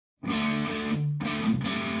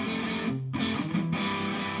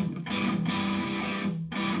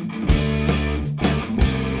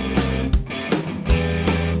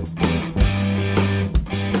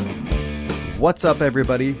What's up,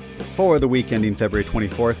 everybody? For the week ending February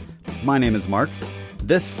 24th, my name is Marks.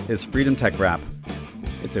 This is Freedom Tech Wrap.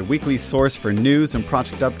 It's a weekly source for news and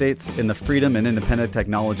project updates in the freedom and independent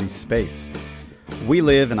technology space. We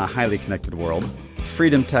live in a highly connected world.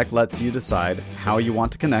 Freedom Tech lets you decide how you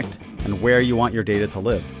want to connect and where you want your data to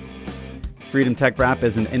live. Freedom Tech Wrap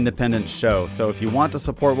is an independent show, so if you want to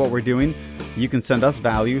support what we're doing, you can send us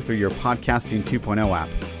value through your Podcasting 2.0 app.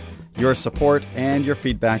 Your support and your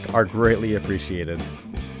feedback are greatly appreciated.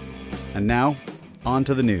 And now, on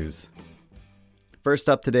to the news. First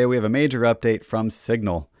up today, we have a major update from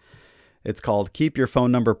Signal. It's called Keep Your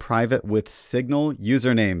Phone Number Private with Signal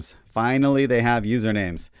Usernames. Finally, they have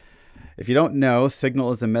usernames. If you don't know,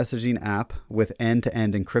 Signal is a messaging app with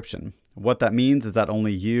end-to-end encryption. What that means is that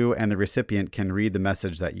only you and the recipient can read the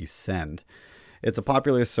message that you send. It's a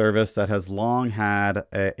popular service that has long had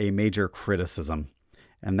a major criticism,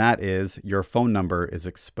 and that is your phone number is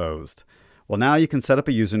exposed. Well, now you can set up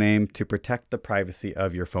a username to protect the privacy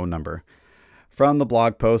of your phone number. From the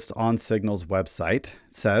blog post on Signal's website, it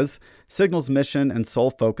says, Signal's mission and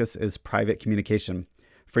sole focus is private communication.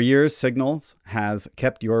 For years, Signal has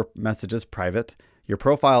kept your messages private, your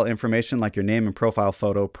profile information like your name and profile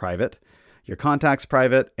photo private, your contacts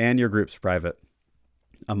private, and your groups private,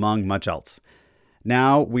 among much else.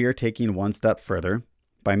 Now we are taking one step further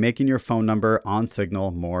by making your phone number on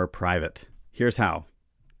Signal more private. Here's how.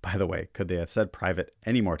 By the way, could they have said private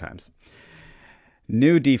any more times?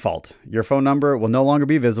 New default. Your phone number will no longer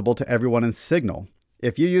be visible to everyone in Signal.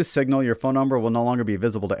 If you use Signal, your phone number will no longer be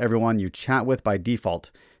visible to everyone you chat with by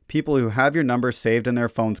default. People who have your number saved in their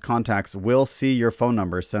phone's contacts will see your phone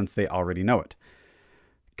number since they already know it.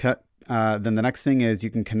 Then the next thing is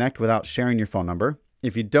you can connect without sharing your phone number.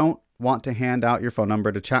 If you don't want to hand out your phone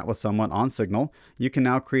number to chat with someone on Signal, you can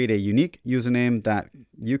now create a unique username that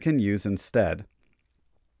you can use instead.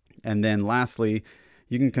 And then lastly,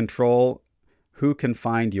 you can control who can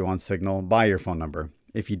find you on Signal by your phone number.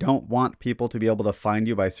 If you don't want people to be able to find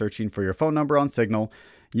you by searching for your phone number on Signal,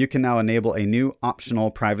 you can now enable a new optional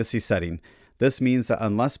privacy setting. This means that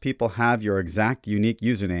unless people have your exact unique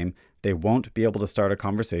username, they won't be able to start a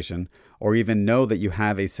conversation or even know that you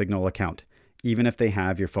have a Signal account, even if they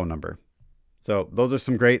have your phone number. So those are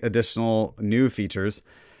some great additional new features.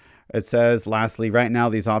 It says, lastly, right now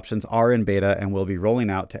these options are in beta and will be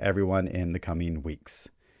rolling out to everyone in the coming weeks.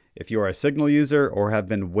 If you are a Signal user or have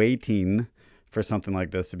been waiting for something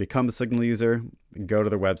like this to become a Signal user, go to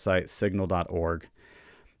their website, signal.org.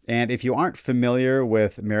 And if you aren't familiar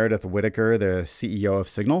with Meredith Whittaker, the CEO of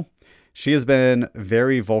Signal, she has been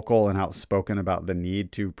very vocal and outspoken about the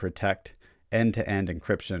need to protect end-to-end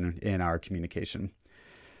encryption in our communication.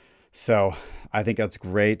 So I think that's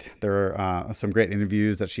great. There are some great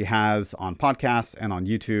interviews that she has on podcasts and on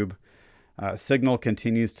YouTube. Signal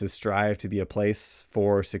continues to strive to be a place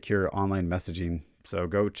for secure online messaging, so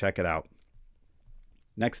go check it out.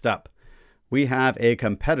 Next up, we have a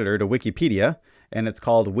competitor to Wikipedia, and it's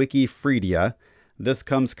called Wikifreedia. This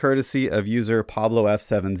comes courtesy of user Pablo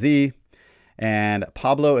F7Z, and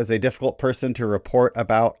Pablo is a difficult person to report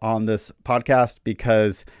about on this podcast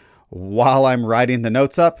because while I'm writing the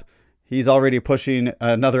notes up, he's already pushing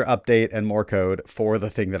another update and more code for the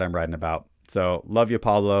thing that I'm writing about. So love you,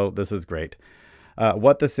 Pablo. This is great.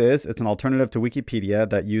 What this is, it's an alternative to Wikipedia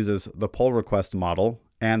that uses the pull request model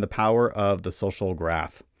and the power of the social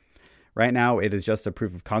graph. Right now, it is just a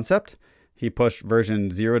proof of concept. He pushed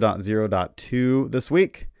version 0.0.2 this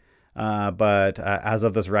week, but as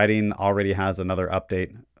of this writing, already has another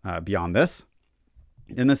update beyond this.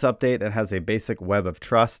 In this update, it has a basic web of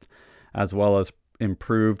trust, as well as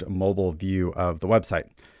improved mobile view of the website.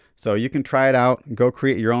 So you can try it out, go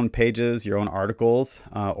create your own pages, your own articles,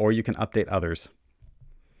 or you can update others.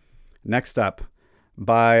 Next up,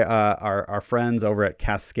 by our friends over at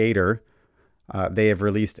Cascadr, they have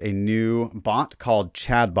released a new bot called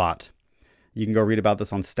CHADBot. You can go read about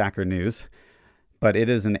this on Stacker News, but it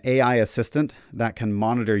is an AI assistant that can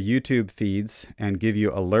monitor YouTube feeds and give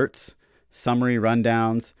you alerts, summary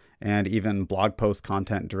rundowns, and even blog post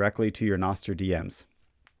content directly to your Nostr DMs.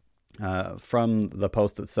 From the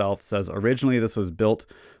post itself, it says originally this was built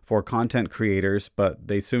for content creators, but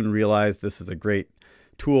they soon realized this is a great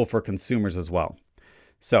tool for consumers as well.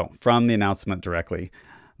 So from the announcement directly,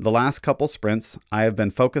 the last couple sprints, I have been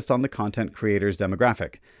focused on the content creators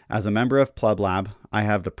demographic. As a member of Pleb Lab, I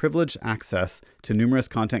have the privileged access to numerous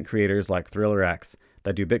content creators like ThrillerX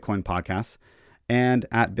that do Bitcoin podcasts and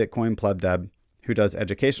at Bitcoin Pleb Deb, who does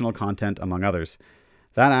educational content, among others.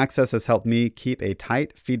 That access has helped me keep a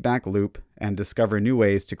tight feedback loop and discover new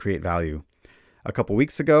ways to create value. A couple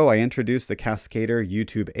weeks ago, I introduced the Cascadr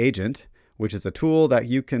YouTube agent, which is a tool that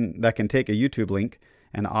can take a YouTube link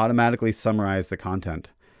and automatically summarize the content.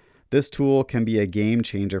 This tool can be a game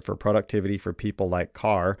changer for productivity for people like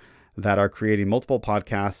Carr that are creating multiple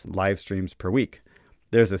podcasts, live streams per week.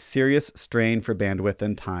 There's a serious strain for bandwidth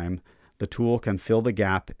and time. The tool can fill the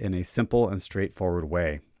gap in a simple and straightforward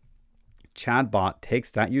way. CHADBot takes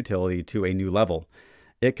that utility to a new level.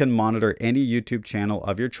 It can monitor any YouTube channel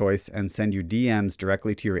of your choice and send you DMs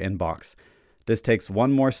directly to your inbox. This takes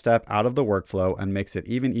one more step out of the workflow and makes it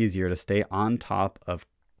even easier to stay on top of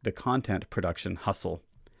the content production hustle.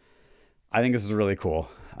 I think this is really cool.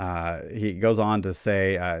 He goes on to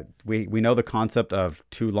say, we know the concept of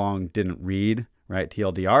too long didn't read, right?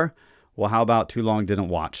 TLDR. Well, how about too long didn't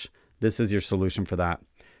watch? This is your solution for that.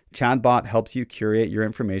 CHADBot helps you curate your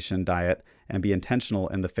information diet and be intentional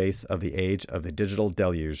in the face of the age of the digital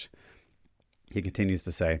deluge. He continues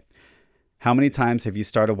to say, how many times have you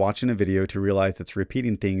started watching a video to realize it's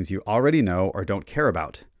repeating things you already know or don't care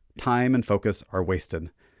about? Time and focus are wasted.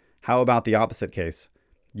 How about the opposite case?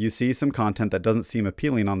 You see some content that doesn't seem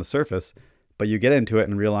appealing on the surface, but you get into it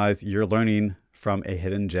and realize you're learning from a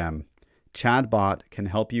hidden gem. CHADBot can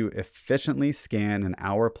help you efficiently scan an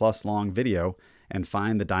hour-plus long video and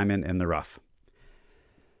find the diamond in the rough.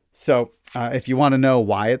 So if you want to know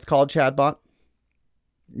why it's called CHADBot,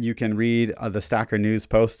 you can read the Stacker News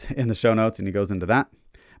post in the show notes, and he goes into that.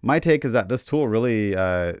 My take is that this tool really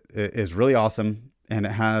is really awesome, and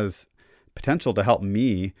it has potential to help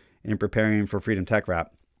me in preparing for Freedom Tech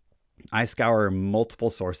Wrap. I scour multiple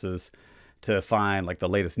sources to find like the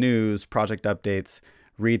latest news, project updates,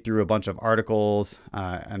 read through a bunch of articles,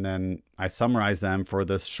 and then I summarize them for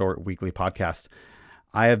this short weekly podcast.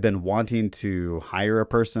 I have been wanting to hire a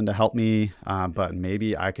person to help me, but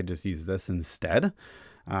maybe I could just use this instead.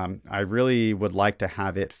 I really would like to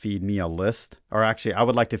have it feed me a list, or actually I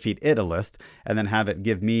would like to feed it a list and then have it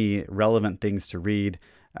give me relevant things to read,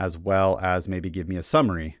 as well as maybe give me a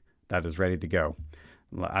summary that is ready to go.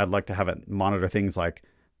 I'd like to have it monitor things like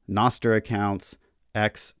Nostr accounts,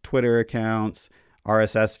 X Twitter accounts,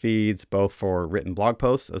 RSS feeds, both for written blog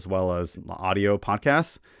posts as well as audio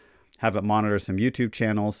podcasts. Have it monitor some YouTube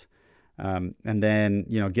channels, and then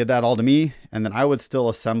give that all to me. And then I would still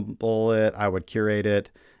assemble it. I would curate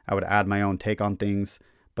it. I would add my own take on things.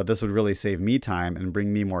 But this would really save me time and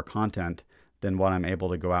bring me more content than what I'm able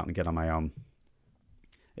to go out and get on my own.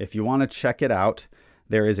 If you want to check it out,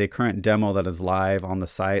 there is a current demo that is live on the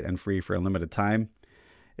site and free for a limited time.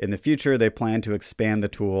 In the future, they plan to expand the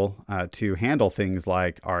tool to handle things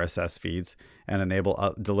like RSS feeds and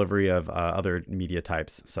enable delivery of other media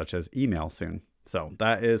types, such as email soon. So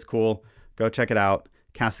that is cool. Go check it out.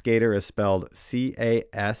 Cascadr is spelled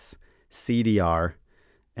CASCDR,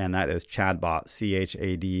 and that is CHADBot,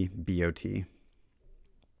 CHADBOT.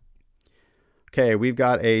 Okay, we've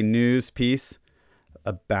got a news piece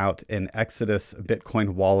about an Exodus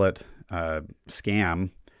Bitcoin wallet scam,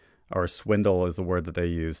 or swindle is the word that they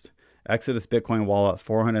used. Exodus Bitcoin wallet,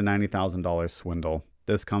 $490,000 swindle.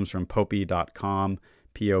 This comes from popey.com,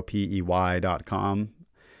 popey.com.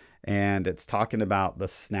 And it's talking about the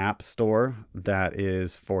Zap.store that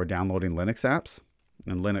is for downloading Linux apps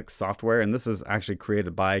and Linux software. And this is actually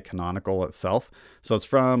created by Canonical itself. So it's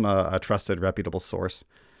from a trusted, reputable source.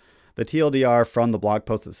 The TLDR from the blog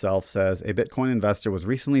post itself says, a Bitcoin investor was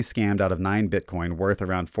recently scammed out of 9 Bitcoin worth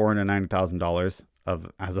around $490,000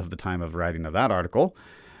 as of the time of writing of that article,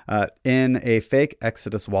 in a fake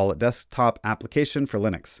Exodus wallet desktop application for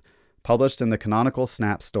Linux, published in the Canonical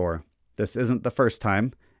Zap.store. This isn't the first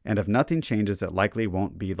time, and if nothing changes, it likely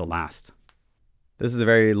won't be the last. This is a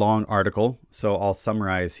very long article, so I'll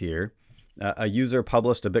summarize here. A user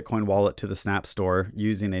published a Bitcoin wallet to the Zap.store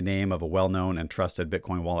using a name of a well-known and trusted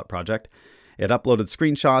Bitcoin wallet project. It uploaded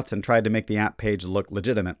screenshots and tried to make the app page look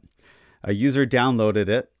legitimate. A user downloaded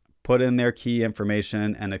it, put in their key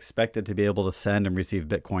information, and expected to be able to send and receive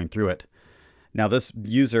Bitcoin through it. Now, this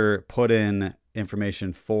user put in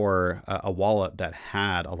information for a wallet that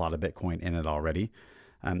had a lot of Bitcoin in it already.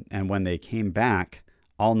 And when they came back,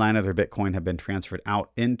 all 9 of their Bitcoin have been transferred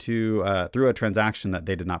out into through a transaction that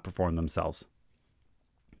they did not perform themselves.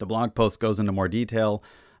 The blog post goes into more detail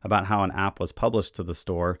about how an app was published to the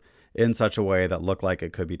store in such a way that looked like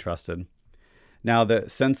it could be trusted. Now,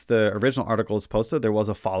 since the original article is posted, there was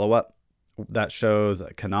a follow-up that shows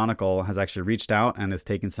Canonical has actually reached out and is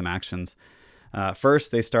taking some actions.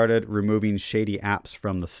 First, they started removing shady apps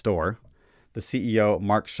from the store. The CEO,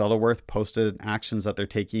 Mark Shuttleworth, posted actions that they're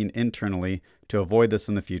taking internally to avoid this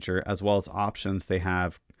in the future, as well as options they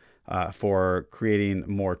have for creating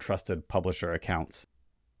more trusted publisher accounts.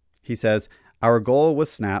 He says, our goal with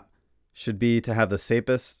Snap should be to have the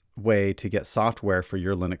safest way to get software for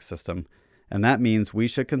your Linux system. And that means we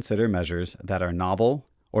should consider measures that are novel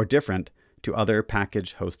or different to other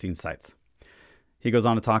package hosting sites. He goes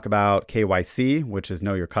on to talk about KYC, which is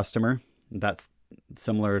know your customer. That's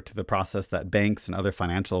similar to the process that banks and other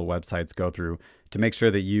financial websites go through to make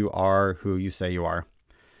sure that you are who you say you are.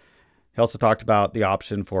 He also talked about the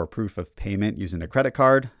option for proof of payment using a credit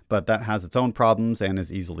card, but that has its own problems and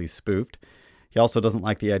is easily spoofed. He also doesn't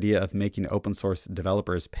like the idea of making open source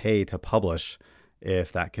developers pay to publish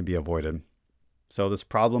if that can be avoided. So this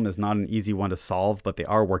problem is not an easy one to solve, but they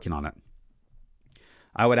are working on it.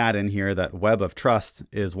 I would add in here that web of trust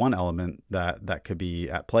is one element that could be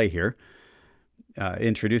at play here.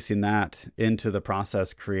 Introducing that into the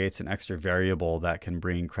process creates an extra variable that can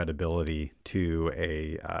bring credibility to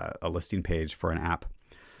a listing page for an app.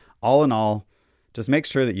 All in all, just make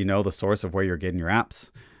sure that you know the source of where you're getting your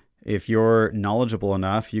apps. If you're knowledgeable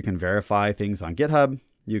enough, you can verify things on GitHub.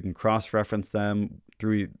 You can cross-reference them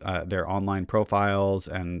through their online profiles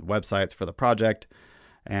and websites for the project,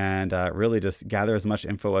 and really just gather as much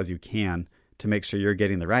info as you can to make sure you're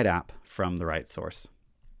getting the right app from the right source.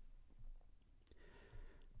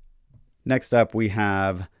 Next up, we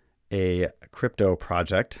have a crypto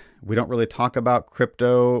project. We don't really talk about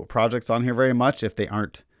crypto projects on here very much if they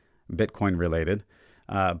aren't Bitcoin related,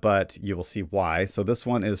 but you will see why. So this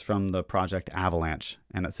one is from the project Avalanche,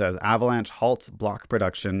 and it says Avalanche halts block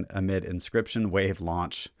production amid inscription wave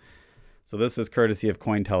launch. So this is courtesy of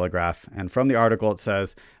Cointelegraph, and from the article it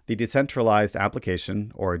says the decentralized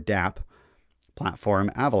application, or DApp, platform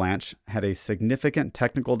Avalanche had a significant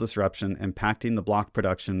technical disruption impacting the block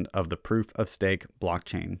production of the proof-of-stake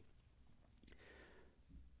blockchain.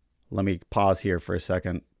 Let me pause here for a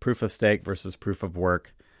second. Proof of stake versus proof of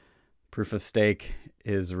work. Proof of stake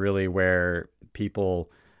is really where people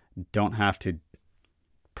don't have to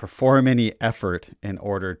perform any effort in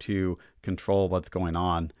order to control what's going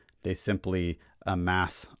on. They simply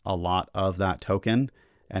amass a lot of that token,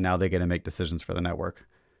 and now they get to make decisions for the network.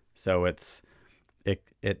 So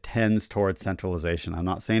it tends towards centralization. I'm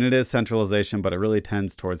not saying it is centralization, but it really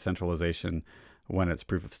tends towards centralization when it's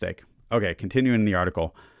proof of stake. Okay, continuing the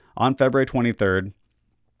article. On February 23rd,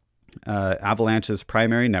 Avalanche's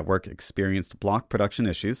primary network experienced block production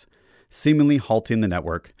issues, seemingly halting the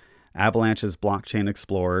network. Avalanche's Blockchain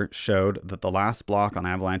Explorer showed that the last block on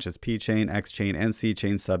Avalanche's P-chain, X-chain, and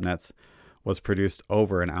C-chain subnets was produced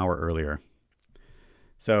over an hour earlier.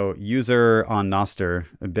 So user on Nostr,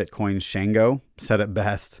 Bitcoin Shango, said it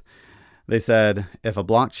best. They said, if a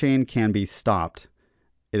blockchain can be stopped,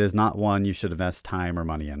 it is not one you should invest time or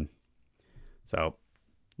money in. So,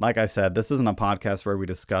 like I said, this isn't a podcast where we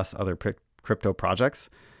discuss other crypto projects,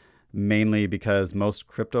 mainly because most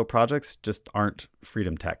crypto projects just aren't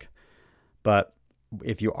freedom tech. But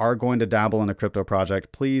if you are going to dabble in a crypto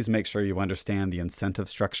project, please make sure you understand the incentive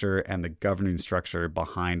structure and the governing structure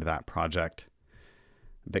behind that project.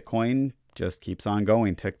 Bitcoin just keeps on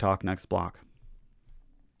going. TikTok, next block.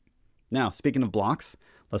 Now, speaking of blocks,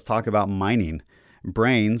 let's talk about mining.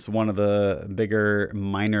 Braiins, one of the bigger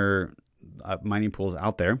mining pools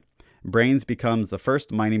out there. Braiins becomes the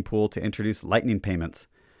first mining pool to introduce Lightning payments.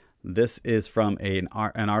 This is from an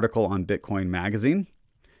article on Bitcoin Magazine.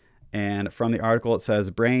 And from the article, it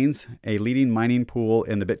says, Braiins, a leading mining pool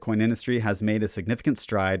in the Bitcoin industry, has made a significant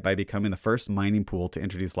stride by becoming the first mining pool to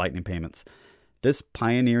introduce Lightning payments. This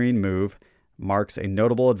pioneering move marks a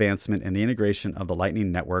notable advancement in the integration of the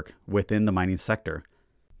Lightning network within the mining sector.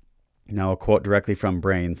 Now, a quote directly from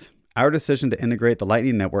Braiins. Our decision to integrate the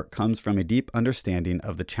Lightning network comes from a deep understanding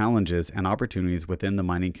of the challenges and opportunities within the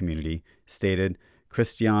mining community, stated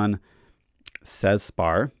Christian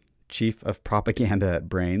Cespar, Chief of Propaganda at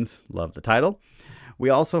Braiins. Love the title. We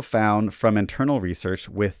also found from internal research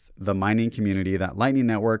with the mining community that Lightning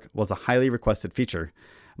Network was a highly requested feature.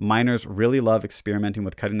 Miners really love experimenting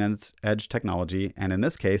with cutting-edge technology, and in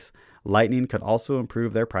this case, Lightning could also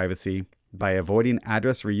improve their privacy by avoiding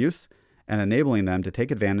address reuse and enabling them to take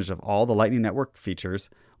advantage of all the Lightning Network features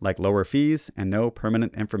like lower fees and no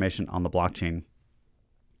permanent information on the blockchain.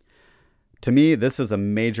 To me, this is a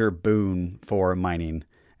major boon for mining,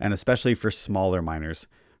 and especially for smaller miners.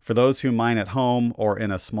 For those who mine at home or in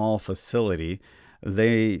a small facility,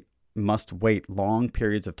 they must wait long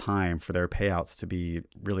periods of time for their payouts to be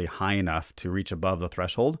really high enough to reach above the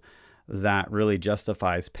threshold that really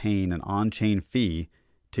justifies paying an on-chain fee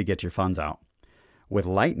to get your funds out. With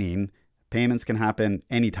Lightning, payments can happen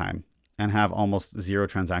anytime and have almost zero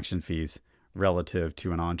transaction fees relative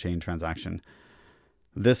to an on-chain transaction.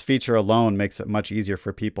 This feature alone makes it much easier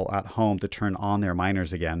for people at home to turn on their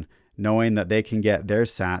miners again, knowing that they can get their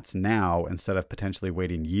sats now instead of potentially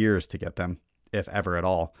waiting years to get them, if ever at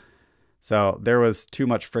all. So there was too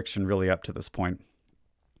much friction really up to this point.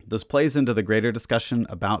 This plays into the greater discussion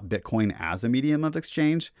about Bitcoin as a medium of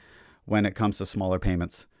exchange when it comes to smaller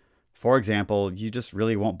payments. For example, you just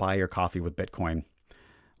really won't buy your coffee with Bitcoin.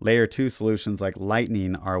 Layer 2 solutions like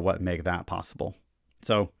Lightning are what make that possible.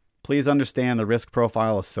 So please understand the risk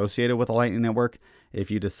profile associated with a Lightning network if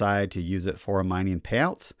you decide to use it for mining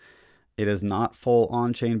payouts. It is not full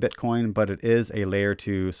on-chain Bitcoin, but it is a layer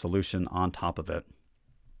 2 solution on top of it.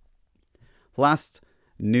 Last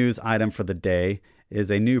news item for the day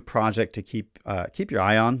is a new project to keep your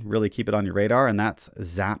eye on, really keep it on your radar, and that's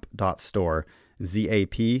Zap.store,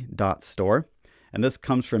 Zap.store. And this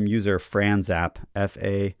comes from user Franzap,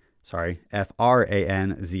 F-R-A-N-Z-A-P.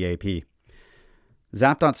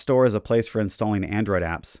 Zap.store is a place for installing Android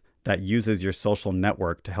apps that uses your social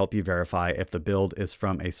network to help you verify if the build is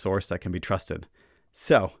from a source that can be trusted.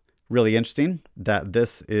 So, really interesting that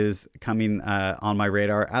this is coming on my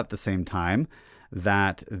radar at the same time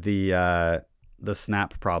that the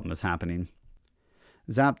snap problem is happening.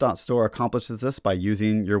 Zap.store accomplishes this by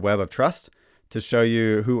using your web of trust to show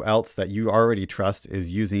you who else that you already trust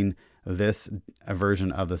is using this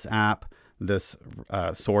version of this app, this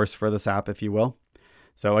source for this app, if you will.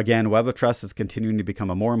 So again, web of trust is continuing to become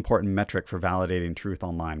a more important metric for validating truth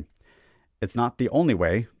online. It's not the only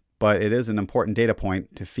way, but it is an important data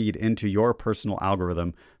point to feed into your personal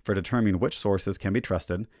algorithm for determining which sources can be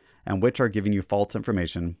trusted and which are giving you false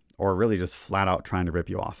information or really just flat out trying to rip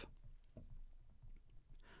you off.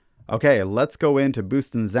 Okay, let's go into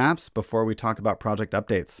boosting zaps before we talk about project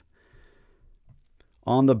updates.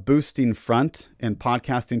 On the boosting front in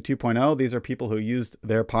Podcasting 2.0, these are people who used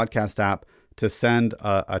their podcast app to send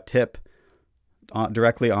a tip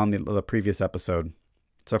directly on the previous episode.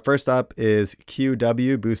 So first up is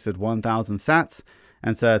QW, boosted 1,000 sats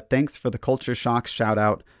and said, thanks for the Culture Shock shout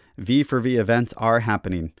out. V for V events are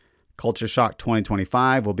happening. Culture Shock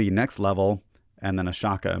 2025 will be next level, and then a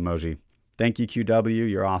shaka emoji. Thank you, QW.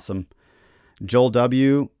 You're awesome. Joel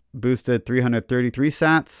W boosted 333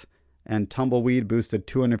 sats, and Tumbleweed boosted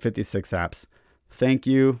 256 sats. Thank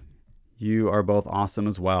you. You are both awesome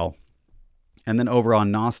as well. And then over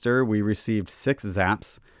on Nostr, we received 6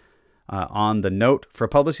 zaps on the note for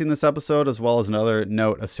publishing this episode, as well as another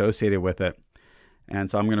note associated with it. And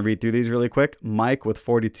so I'm going to read through these really quick. Mike with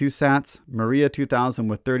 42 sats, Maria 2000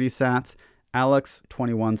 with 30 sats, Alex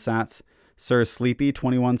 21 sats, Sir Sleepy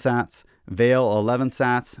 21 sats, Vale 11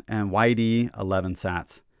 sats, and YD 11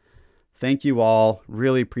 sats. Thank you all.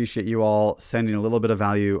 Really appreciate you all sending a little bit of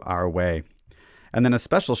value our way. And then a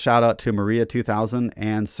special shout out to Maria 2000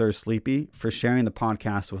 and Sir Sleepy for sharing the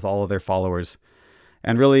podcast with all of their followers.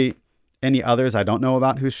 And really, any others I don't know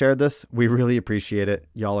about who shared this, we really appreciate it.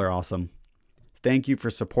 Y'all are awesome. Thank you for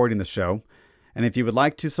supporting the show. And if you would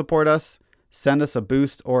like to support us, send us a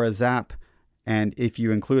boost or a zap. And if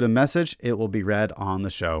you include a message, it will be read on the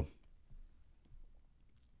show.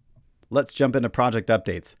 Let's jump into project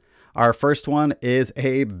updates. Our first one is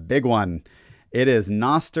a big one. It is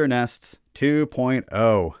Nostr Nests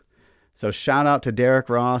 2.0. So shout out to Derek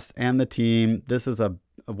Ross and the team. This is a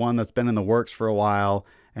one that's been in the works for a while,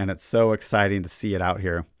 and it's so exciting to see it out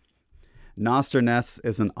here. Nostr Nests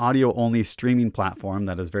is an audio-only streaming platform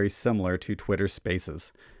that is very similar to Twitter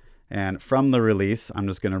Spaces. And from the release, I'm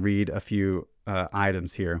just going to read a few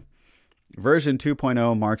items here. Version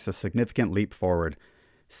 2.0 marks a significant leap forward.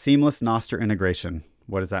 Seamless Nostr integration.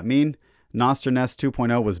 What does that mean? Nostr Nest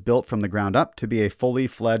 2.0 was built from the ground up to be a fully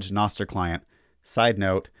fledged Nostr client. Side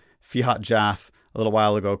note, Fiat Jaff a little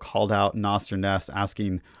while ago called out Nostr Nest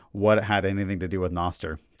asking what it had anything to do with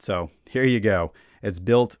Nostr. So here you go. It's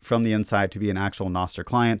built from the inside to be an actual Nostr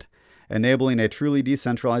client, enabling a truly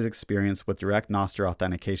decentralized experience with direct Nostr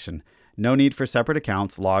authentication. No need for separate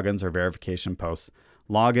accounts, logins, or verification posts.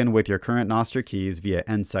 Log in with your current Nostr keys via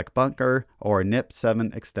NSEC Bunker or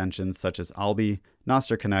NIP7 extensions such as Albi,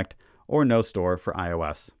 Nostr Connect, or Nostr for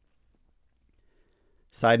iOS.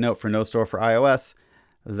 Side note for Nostr for iOS,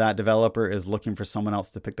 that developer is looking for someone else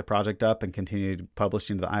to pick the project up and continue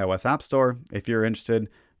publishing to the iOS App Store. If you're interested,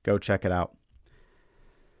 go check it out.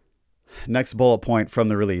 Next bullet point from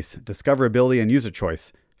the release, discoverability and user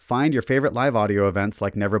choice. Find your favorite live audio events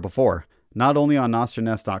like never before, not only on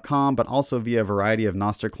nostrnest.com, but also via a variety of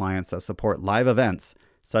Nostr clients that support live events,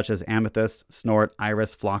 such as Amethyst, Snort,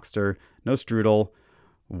 Iris, Flockster, Nostrudel,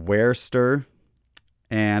 Werester,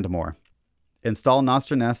 and more. Install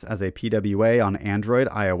Nostr Nest as a PWA on Android,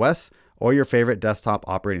 iOS, or your favorite desktop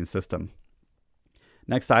operating system.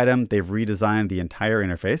 Next item, they've redesigned the entire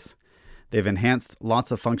interface. They've enhanced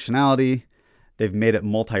lots of functionality. They've made it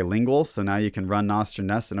multilingual, so now you can run Nostr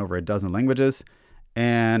Nest in over a dozen languages.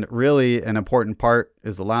 And really an important part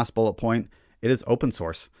is the last bullet point. It is open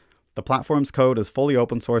source. The platform's code is fully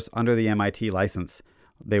open source under the MIT license.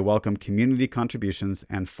 They welcome community contributions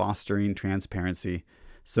and fostering transparency.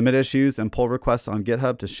 Submit issues and pull requests on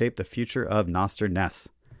GitHub to shape the future of Nostr NES.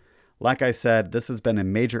 Like I said, this has been a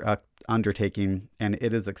major undertaking, and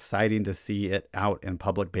it is exciting to see it out in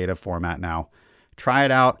public beta format now. Try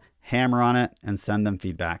it out, hammer on it, and send them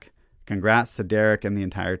feedback. Congrats to Derek and the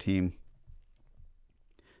entire team.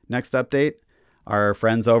 Next update, our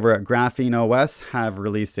friends over at GrapheneOS have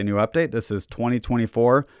released a new update. This is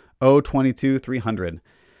 2024 022-300.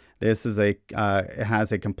 This is it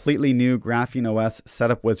has a completely new GrapheneOS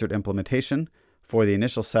setup wizard implementation for the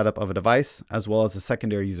initial setup of a device, as well as a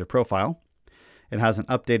secondary user profile. It has an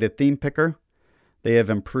updated theme picker. They have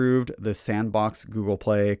improved the sandbox Google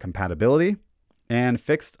Play compatibility and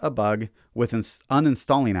fixed a bug with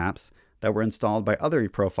uninstalling apps that were installed by other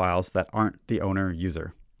profiles that aren't the owner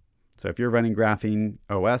user. So if you're running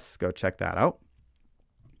GrapheneOS, go check that out.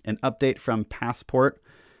 An update from Passport.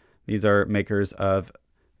 These are makers of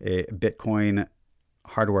a Bitcoin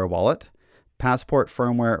hardware wallet. Passport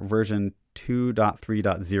firmware version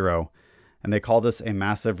 2.3.0. And they call this a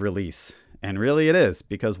massive release. And really it is,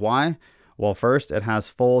 because why? Well, first, it has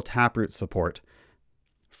full Taproot support.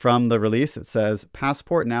 From the release, it says,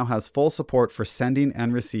 Passport now has full support for sending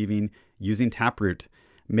and receiving using Taproot,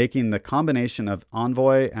 making the combination of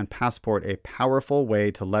Envoy and Passport a powerful way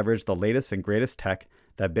to leverage the latest and greatest tech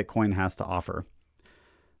that Bitcoin has to offer.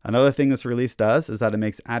 Another thing this release does is that it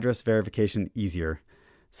makes address verification easier.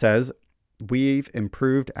 It says, we've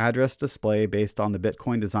improved address display based on the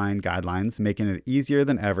Bitcoin design guidelines, making it easier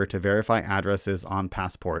than ever to verify addresses on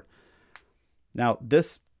Passport. Now,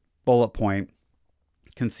 this bullet point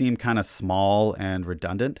can seem kind of small and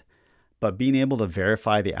redundant, but being able to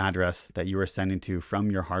verify the address that you are sending to from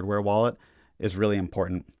your hardware wallet is really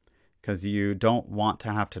important, because you don't want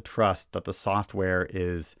to have to trust that the software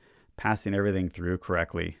is passing everything through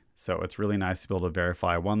correctly. So it's really nice to be able to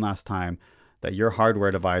verify one last time that your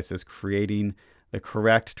hardware device is creating the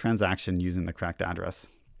correct transaction using the correct address.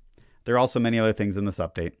 There are also many other things in this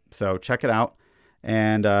update, so check it out.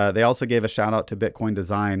 And they also gave a shout out to Bitcoin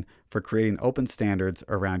Design for creating open standards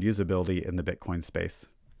around usability in the Bitcoin space.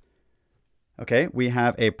 Okay, we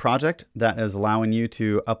have a project that is allowing you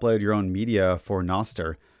to upload your own media for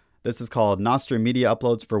Nostr. This is called Nostr Media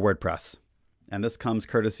Uploads for WordPress. And this comes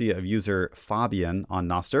courtesy of user Fabian on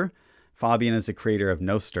Nostr. Fabian is the creator of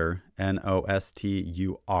Nostr,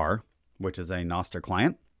 Nostur, which is a Nostr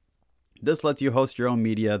client. This lets you host your own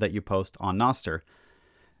media that you post on Nostr.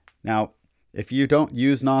 Now, if you don't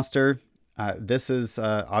use Nostr, this is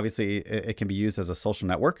obviously, it can be used as a social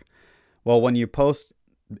network. Well, when you post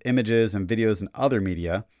images and videos and other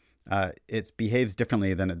media, it behaves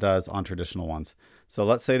differently than it does on traditional ones. So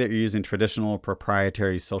let's say that you're using traditional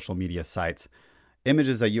proprietary social media sites.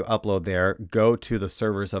 Images that you upload there go to the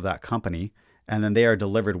servers of that company, and then they are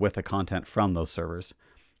delivered with the content from those servers.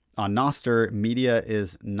 On Nostr, media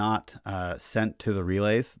is not sent to the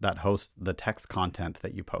relays that host the text content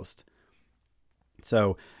that you post.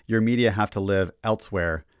 So your media have to live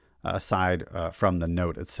elsewhere aside from the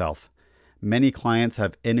node itself. Many clients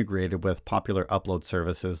have integrated with popular upload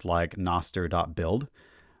services like Nostr.build,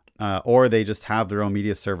 or they just have their own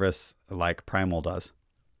media service like Primal does.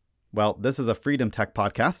 Well, this is a Freedom Tech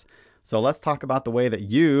podcast, so let's talk about the way that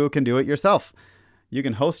you can do it yourself. You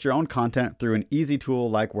can host your own content through an easy tool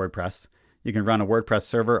like WordPress. You can run a WordPress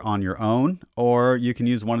server on your own, or you can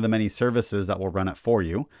use one of the many services that will run it for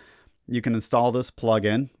you. You can install this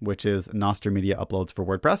plugin, which is Nostr Media Uploads for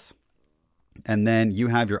WordPress. And then you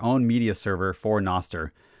have your own media server for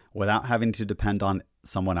Nostr without having to depend on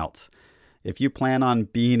someone else. If you plan on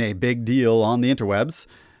being a big deal on the interwebs,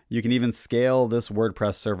 you can even scale this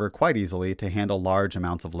WordPress server quite easily to handle large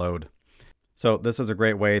amounts of load. So this is a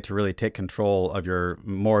great way to really take control of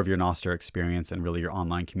more of your Nostr experience and really your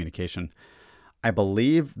online communication. I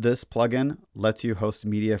believe this plugin lets you host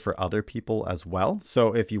media for other people as well.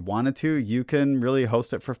 So if you wanted to, you can really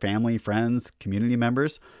host it for family, friends, community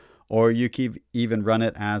members, or you can even run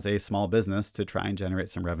it as a small business to try and generate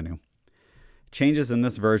some revenue. Changes in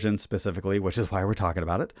this version specifically, which is why we're talking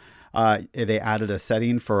about it, they added a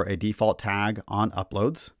setting for a default tag on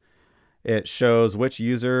uploads. It shows which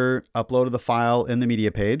user uploaded the file in the media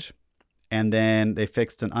page, and then they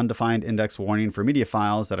fixed an undefined index warning for media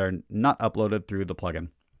files that are not uploaded through the plugin.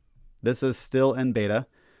 This is still in beta,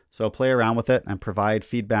 so play around with it and provide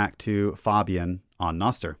feedback to Fabian on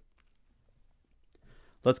Nostr.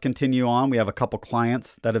 Let's continue on. We have a couple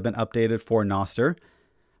clients that have been updated for Nostr.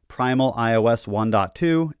 Primal iOS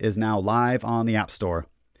 1.2 is now live on the App Store.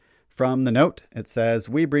 From the note, it says,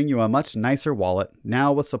 "We bring you a much nicer wallet,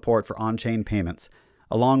 now with support for on-chain payments,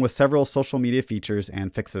 along with several social media features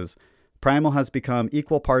and fixes. Primal has become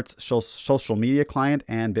equal parts social media client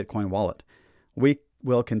and Bitcoin wallet. We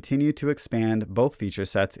will continue to expand both feature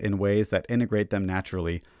sets in ways that integrate them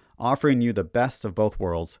naturally, offering you the best of both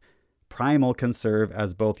worlds. Primal can serve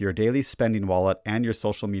as both your daily spending wallet and your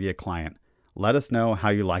social media client. Let us know how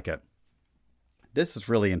you like it." This is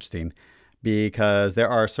really interesting because there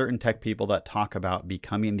are certain tech people that talk about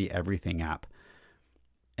becoming the everything app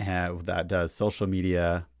that does social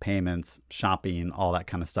media, payments, shopping, all that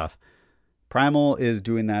kind of stuff. Primal is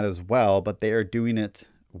doing that as well, but they are doing it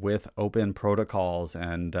with open protocols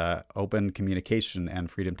and open communication and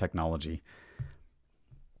freedom technology.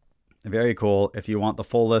 Very cool. If you want the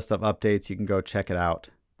full list of updates, you can go check it out.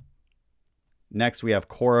 Next, we have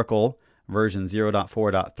Coracle version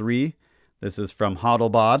 0.4.3. This is from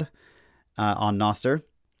HODLBOD on Nostr.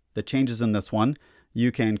 The changes in this one,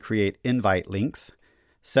 you can create invite links,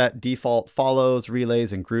 set default follows,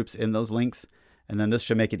 relays, and groups in those links. And then this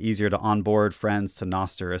should make it easier to onboard friends to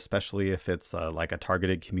Nostr, especially if it's like a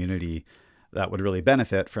targeted community that would really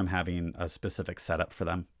benefit from having a specific setup for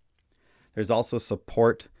them. There's also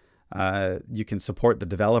support. You can support the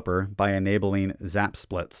developer by enabling Zap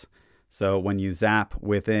splits. So when you Zap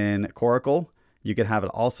within Coracle, you could have it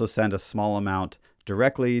also send a small amount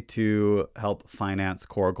directly to help finance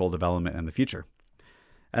Coracle development in the future.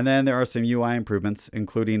 And then there are some UI improvements,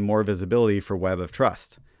 including more visibility for Web of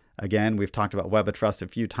Trust. Again, we've talked about Web of Trust a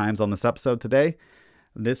few times on this episode today.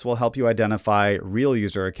 This will help you identify real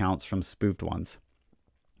user accounts from spoofed ones.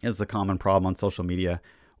 It's a common problem on social media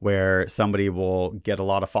where somebody will get a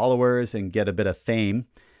lot of followers and get a bit of fame,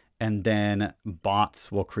 and then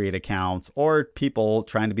bots will create accounts, or people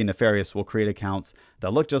trying to be nefarious will create accounts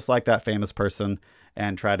that look just like that famous person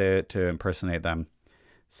and try to impersonate them.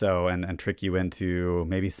 So, and trick you into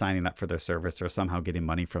maybe signing up for their service or somehow getting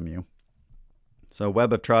money from you. So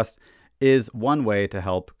Web of Trust is one way to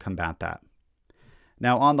help combat that.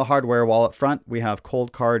 Now on the hardware wallet front, we have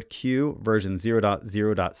Coldcard Q version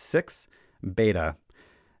 0.0.6 beta.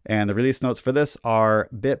 And the release notes for this are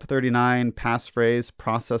BIP39 passphrase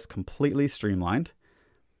process completely streamlined.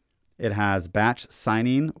 It has batch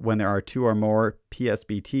signing when there are 2 or more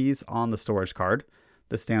PSBTs on the storage card.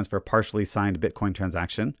 This stands for partially signed Bitcoin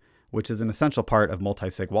transaction, which is an essential part of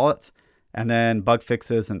multi-sig wallets, and then bug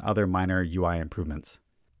fixes and other minor UI improvements.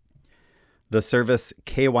 The service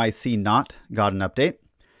KYC Not got an update.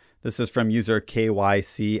 This is from user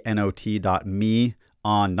kycnot.me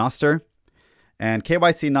on Nostr. And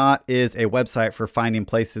KYC Not is a website for finding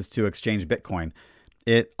places to exchange Bitcoin.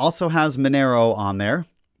 It also has Monero on there,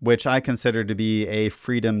 which I consider to be a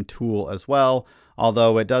freedom tool as well,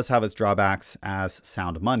 although it does have its drawbacks as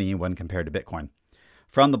sound money when compared to Bitcoin.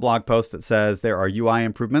 From the blog post, it says there are UI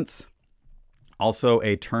improvements, also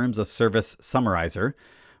a terms of service summarizer,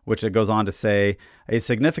 which it goes on to say, a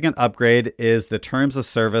significant upgrade is the terms of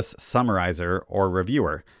service summarizer or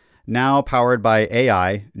reviewer, now powered by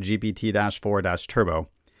AI GPT-4-Turbo.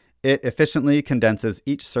 It efficiently condenses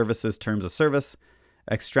each service's terms of service,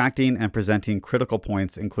 extracting and presenting critical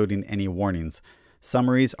points, including any warnings.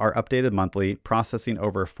 Summaries are updated monthly, processing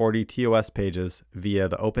over 40 TOS pages via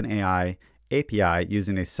the OpenAI API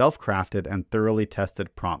using a self-crafted and thoroughly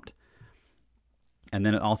tested prompt. And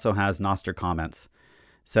then it also has Nostr comments.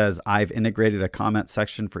 It says, I've integrated a comment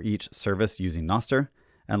section for each service using Nostr.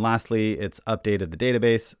 And lastly, it's updated the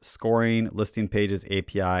database, scoring, listing pages,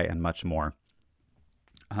 API, and much more.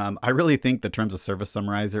 I really think the terms of service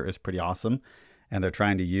summarizer is pretty awesome. And they're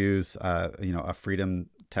trying to use a freedom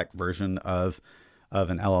tech version of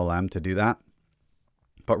an LLM to do that.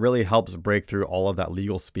 But really helps break through all of that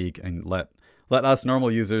legal speak and let us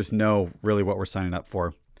normal users know really what we're signing up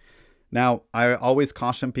for. Now, I always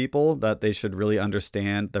caution people that they should really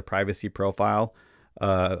understand the privacy profile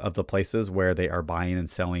of the places where they are buying and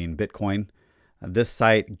selling Bitcoin. This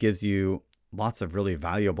site gives you lots of really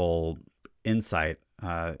valuable insight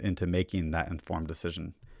into making that informed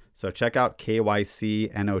decision. So check out kycnot.me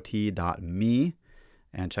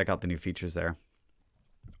and check out the new features there.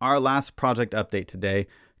 Our last project update today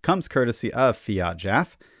comes courtesy of Fiat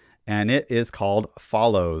Jaff, and it is called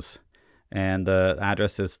Follows. And the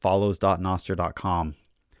address is follows.nostr.com.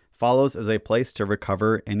 Follows is a place to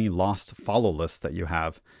recover any lost follow lists that you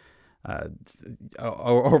have.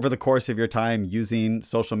 Over the course of your time using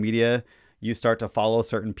social media, you start to follow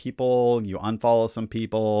certain people, you unfollow some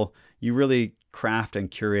people, you really craft and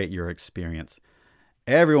curate your experience.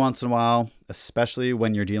 Every once in a while, especially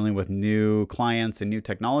when you're dealing with new clients and new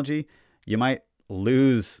technology, you might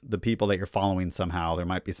lose the people that you're following somehow. There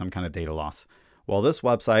might be some kind of data loss. Well, this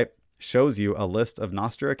website shows you a list of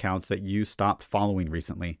Nostr accounts that you stopped following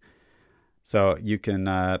recently. So you can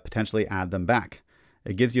potentially add them back.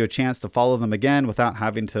 It gives you a chance to follow them again without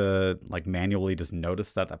having to manually just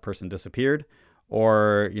notice that that person disappeared,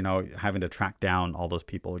 or having to track down all those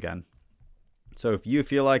people again. So if you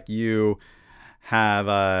feel like you have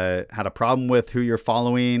had a problem with who you're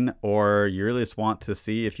following, or you really just want to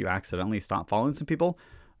see if you accidentally stop following some people,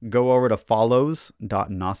 go over to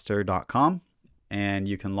follows.nostr.com and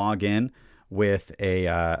you can log in with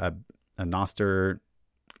a Nostr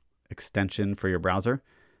extension for your browser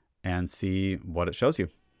and see what it shows you.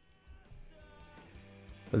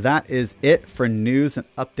 That is it for news and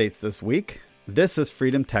updates this week. This is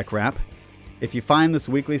Freedom Tech Wrap. If you find this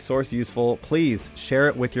weekly source useful, please share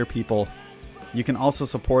it with your people. You can also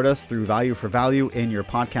support us through Value for Value in your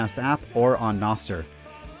podcast app or on Nostr.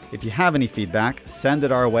 If you have any feedback, send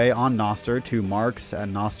it our way on Nostr to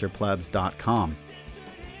marks@nostrplebs.com.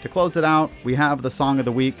 To close it out, we have the Song of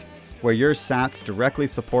the Week, where your sats directly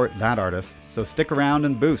support that artist, so stick around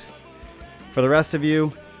and boost. For the rest of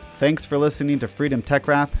you, thanks for listening to Freedom Tech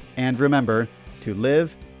Wrap, and remember to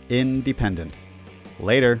live independent.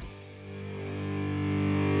 Later.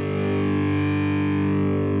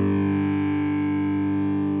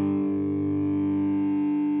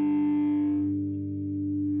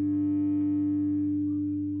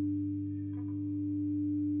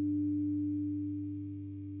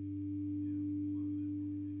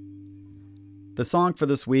 The song for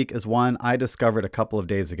this week is one I discovered a couple of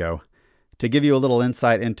days ago. To give you a little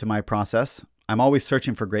insight into my process, I'm always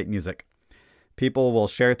searching for great music. People will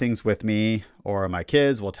share things with me, or my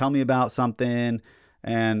kids will tell me about something,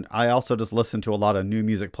 and I also just listen to a lot of new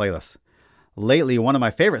music playlists. Lately, one of my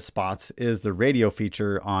favorite spots is the radio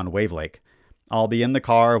feature on Wavelake. I'll be in the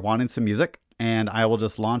car wanting some music, and I will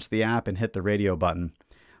just launch the app and hit the radio button.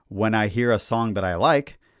 When I hear a song that I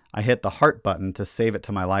like, I hit the heart button to save it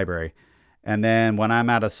to my library. And then when I'm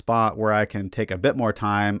at a spot where I can take a bit more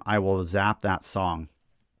time, I will zap that song.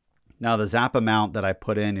 Now, the zap amount that I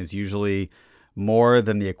put in is usually more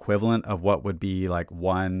than the equivalent of what would be like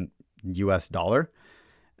 $1.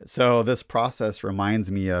 So this process reminds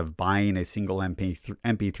me of buying a single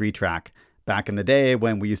MP3 track back in the day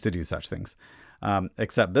when we used to do such things.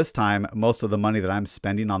 Except this time, most of the money that I'm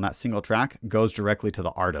spending on that single track goes directly to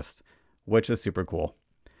the artist, which is super cool.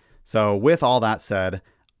 So with all that said,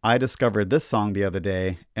 I discovered this song the other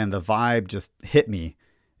day, and the vibe just hit me.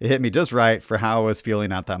 It hit me just right for how I was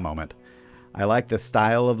feeling at that moment. I like the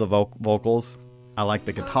style of the vocals. I like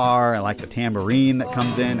the guitar. I like the tambourine that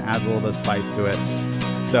comes in, adds a little bit of spice to it.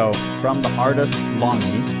 So, from the artist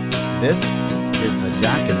Longy, this is the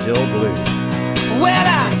Jack and Jill Blues. Well,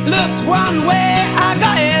 I looked one way, I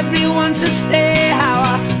got everyone to stay. How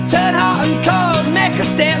I turn hot and cold, make a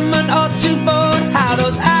statement or two bold. How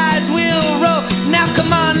those eyes will roll. Now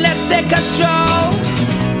come on, let's take a stroll.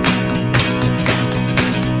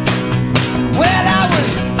 Well, I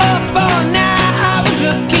was up all night, I was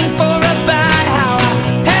looking for a bite. How I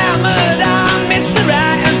hammered on Mr.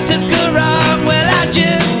 Right and took a wrong. Well, I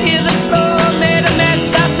just hear the floor, made a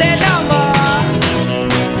mess, I said no more.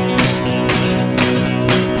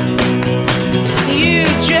 You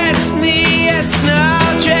dress me, yes, no,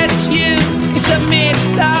 I'll dress you. It's a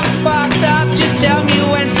mixed up, fucked up, just tell me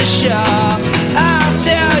when to shop. I'll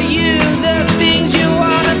tell you the things you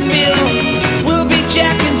wanna feel. We'll be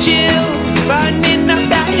Jack and Jill, running up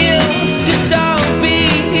that hill. Just don't be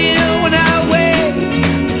here when I wake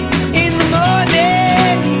in the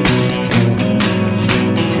morning.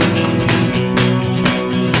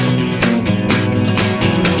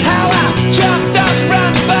 How I jumped up,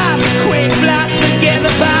 run fast, quick blast, forget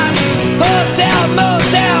the past. Hotel,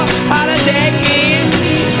 motel, holiday inn.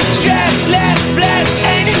 Stressless, bless,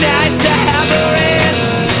 ain't it nice to have a rest?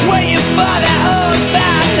 Waiting for that old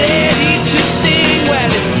fat lady to sing. Well,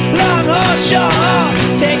 it's long or short,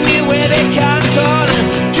 take me where they can't go.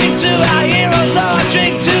 Drink to our heroes or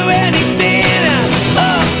drink to anything.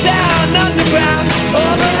 Uptown, underground,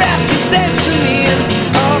 all the rest is sent to me. And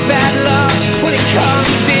all bad luck when it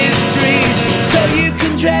comes in threes. So you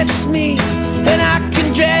can dress me and I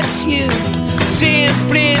can dress you.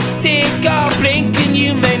 Simplistic or blinking,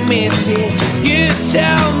 you may miss it. You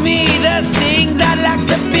tell me the things I'd like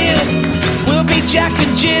to feel. We'll be Jack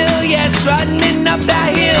and Jill, yes, running up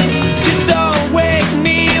that hill. Just don't wake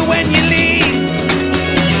me when you leave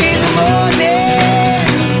in the morning.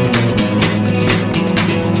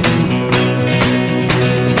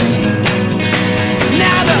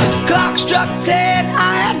 Now the clock struck 10,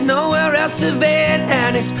 I had nowhere else to vent.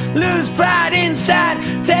 And it's lose pride inside,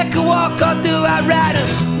 take a walk or do I I ride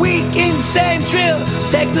a week in the same drill.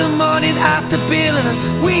 Take the morning after pill and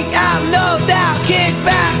a week out, no doubt. Kick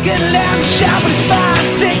back and let me shout. But it's 5,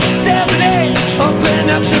 6, 7, 8. Open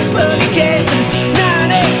up the pearly gates and it's 9.